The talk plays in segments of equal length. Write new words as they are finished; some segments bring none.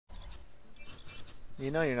You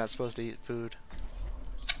know you're not supposed to eat food.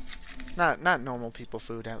 Not normal people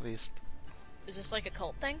food, at least. Is this like a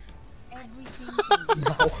cult thing?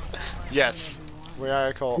 No. Yes, we are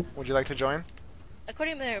a cult. Would you like to join?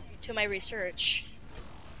 According to my research,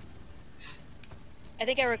 I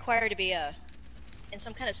think I require to be in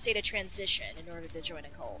some kind of state of transition in order to join a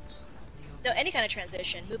cult. No, any kind of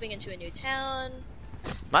transition, moving into a new town.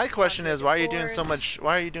 My question is, why are you doing so much?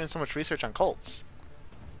 Why are you doing so much research on cults?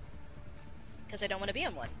 Because I don't want to be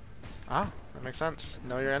in one. Ah, that makes sense.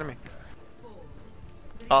 Know your enemy.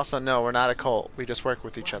 Also, no, we're not a cult. We just work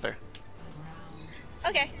with each other.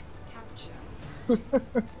 Okay.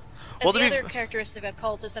 Well, the other characteristic of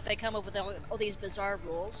cults is that they come up with all these bizarre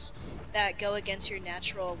rules that go against your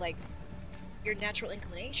natural, your natural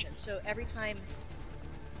inclination. So every time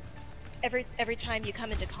you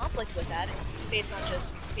come into conflict with that, based on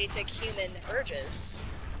just basic human urges,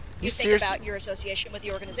 you think about your association with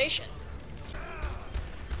the organization.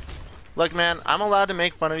 Look, man, I'm allowed to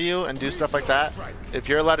make fun of you and do stuff like that if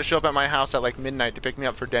you're allowed to show up at my house at like midnight to pick me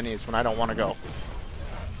up for Denny's when I don't want to go.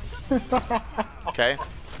 Okay?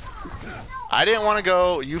 I didn't want to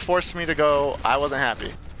go, you forced me to go, I wasn't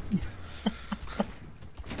happy.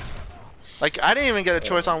 Like, I didn't even get a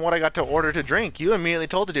choice on what I got to order to drink. You immediately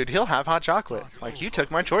told the dude, he'll have hot chocolate. Like, you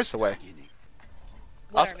took my choice away.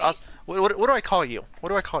 What do I call you? What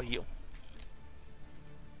do I call you?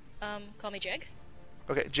 Call me Jig?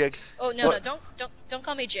 Okay, Jig. Oh, no, don't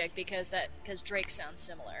call me Jig, because Drake sounds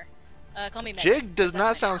similar. Call me Megan. Jig does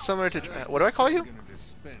not sound similar to... What do I call you?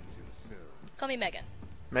 Call me Megan.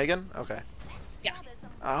 Megan? Okay. Yeah.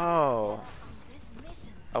 Oh.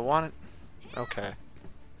 I want it. Okay.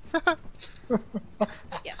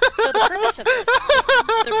 Yeah. So the purpose of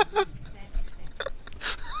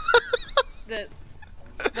this...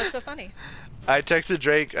 What's so funny? I texted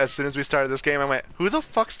Drake as soon as we started this game. I went, "Who the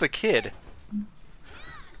fuck's the kid?"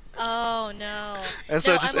 Oh no. And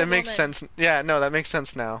so no, it makes sense. Yeah, no, that makes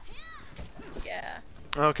sense now. Yeah.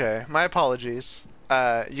 Okay, my apologies.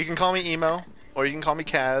 You can call me Emo, or you can call me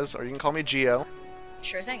Kaz, or you can call me Geo.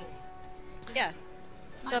 Sure thing. Yeah.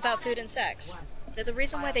 So about food and sex. The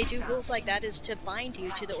reason why they do rules like that is to bind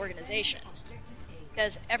you to the organization.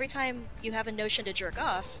 Because every time you have a notion to jerk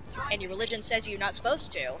off, and your religion says you're not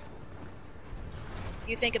supposed to,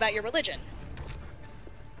 you think about your religion.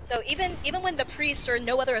 So even when the priest or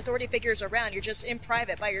no other authority figures around, you're just in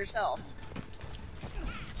private by yourself,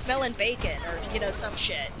 smelling bacon or some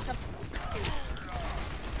shit.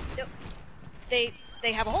 They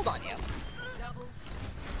have a hold on you.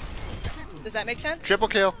 Does that make sense? Triple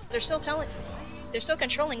kill. They're still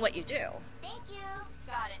controlling what you do. Thank you.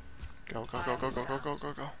 Got it. Go, go, go, go, go, go, go,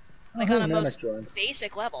 go, go. Like on a most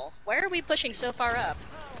basic level. Why are we pushing so far up?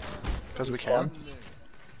 Because we can.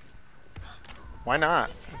 Why not?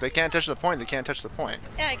 If they can't touch the point, they can't touch the point.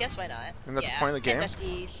 Yeah, I guess why not. Isn't that the point of the game? Can't touch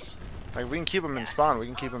these. Like, we can keep them in spawn, we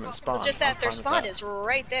can keep them in spawn. Well, just that their spawn is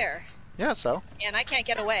right there. Yeah, so? And I can't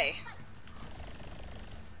get away.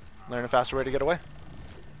 Learn a faster way to get away.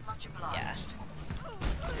 Yeah.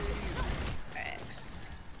 Alright.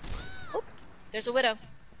 Oh, there's a widow.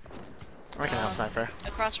 I can have sniper.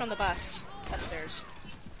 Across from the bus. Upstairs.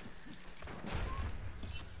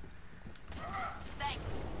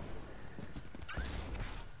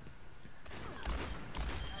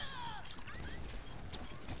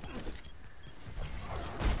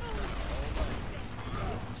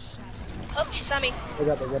 Oh, she saw me. I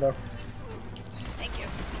got the widow. Thank you.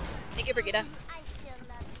 Thank you, Brigitte.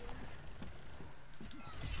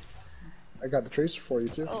 I got the tracer for you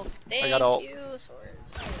too. Oh, thank you,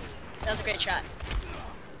 Sores. That was a great shot.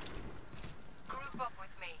 Group up with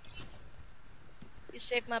me. You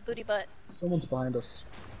saved my booty butt. Someone's behind us.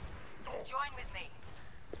 Join with me.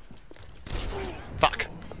 Fuck.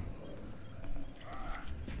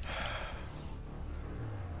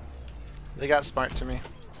 They got smart to me.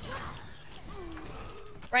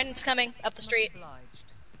 Ryan's coming up the street.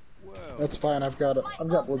 That's fine. I've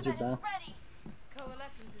got Blizzard now.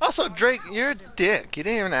 Also, Drake, you're a dick. You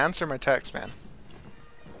didn't even answer my text, man.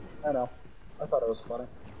 I know. I thought it was funny.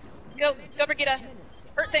 Go, Brigitte.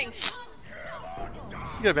 Hurt things. You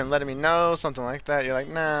could have been letting me know, something like that. You're like,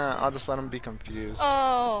 nah, I'll just let him be confused.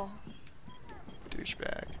 Oh.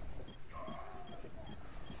 Douchebag.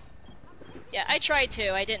 Yeah, I tried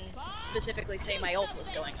to. I didn't specifically say my ult was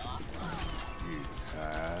going off.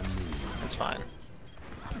 It's fine.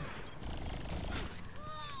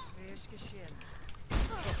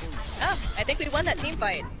 Oh, I think we won that team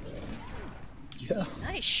fight. Yeah.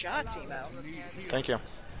 Nice shots, Emo. Thank you.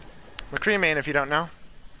 McCree main, if you don't know.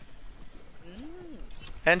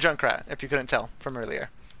 And Junkrat, if you couldn't tell from earlier.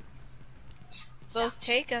 Both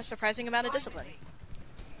take a surprising amount of discipline.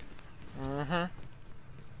 Mm-hmm.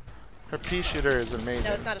 Her pea shooter is amazing.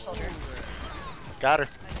 No, it's not a soldier. Got her.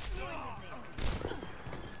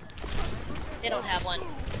 They don't have one.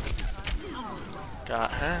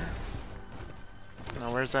 Got her.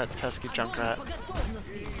 Now where's that pesky Junkrat?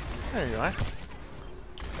 There you are.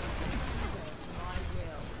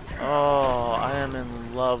 Oh, I am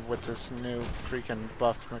in love with this new freaking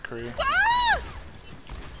buff McCree. Ah!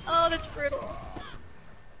 Oh, that's brutal.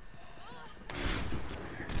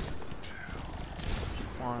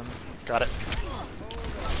 One. Got it.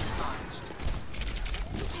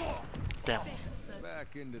 Damn.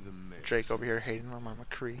 Back into the mix. Drake over here hating on my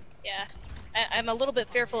McCree. Yeah. I'm a little bit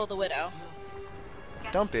fearful of the Widow.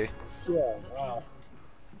 Don't be. Yeah, wow.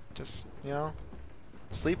 Just, you know,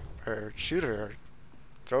 sleep or shoot her or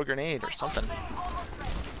throw a grenade or something.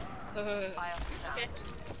 Okay.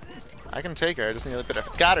 I can take her, I just need a bit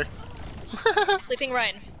of... Got her! Sleeping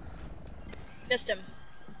Ryan. Missed him.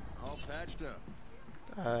 All patched up.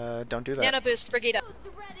 Don't do that. Nano boost, Brigida.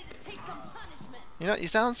 You know, you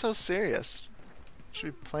sound so serious. You should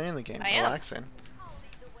be playing the game, I am. relaxing.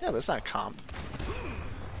 Yeah, but it's not comp.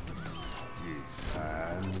 It's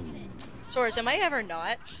Sores, am I ever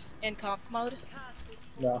not in comp mode?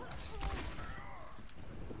 No.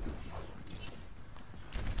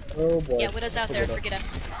 Oh boy. Yeah, Widow's out there, Brigida.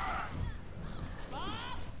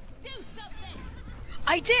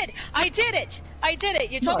 I did! I did it! I did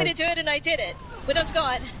it! You told me to do it and I did it! Widow's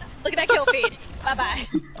gone. Look at that kill feed. Bye-bye.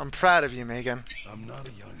 I'm proud of you, Megan. I'm not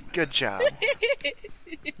a young man. Good job.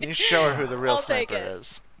 You show her who the real I'll take sniper it.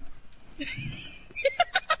 is.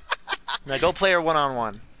 Now go play her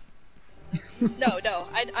one-on-one. No,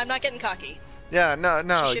 I'm not getting cocky. Yeah, no.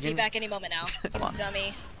 She should be back any moment now. Come on.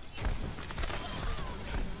 Dummy.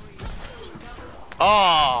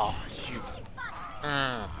 Oh, you.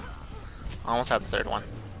 Almost had the third one.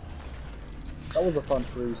 That was a fun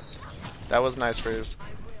freeze. That was nice freeze.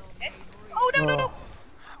 Oh, no, no, no!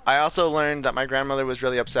 I also learned that my grandmother was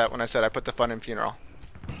really upset when I said I put the fun in funeral.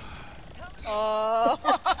 Oh,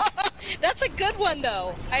 that's a good one,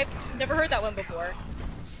 though. I've never heard that one before.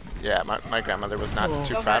 Yeah, my grandmother was not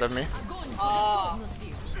too proud of me. Oh.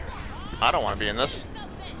 I don't want to be in this.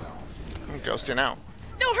 I'm ghosting out.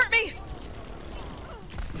 No, hurt me!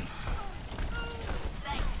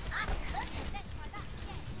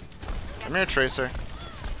 Come here, Tracer.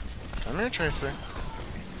 Come here, Tracer.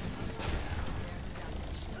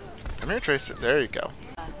 Come here, Tracer. There you go.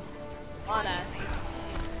 Lana.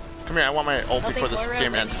 Come here, I want my ult Helping before this Moira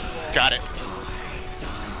game win ends. wars. Got it.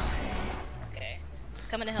 Okay.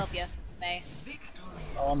 Coming to help you, May.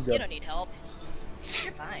 Oh, I'm You good. don't need help.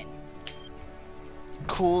 You're fine.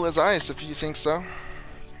 Cool as ice, if you think so.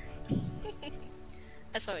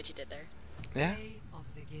 I saw what you did there. Yeah?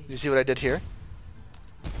 You see what I did here?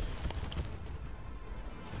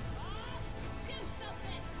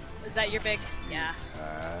 Was that your big? Yeah.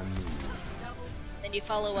 Then you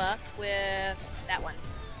follow up with that one.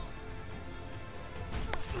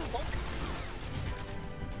 Bonk.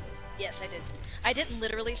 Yes, I did. I didn't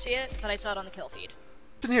literally see it, but I saw it on the kill feed.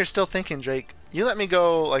 Sitting here still thinking, Drake, you let me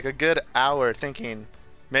go like a good hour thinking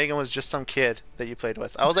Megan was just some kid that you played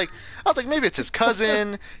with. I was like maybe it's his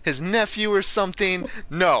cousin, his nephew or something.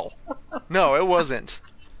 No, it wasn't.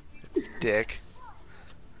 Dick.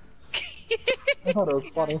 I thought it was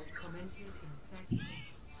funny.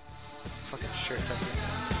 Fucking SHAREfactory.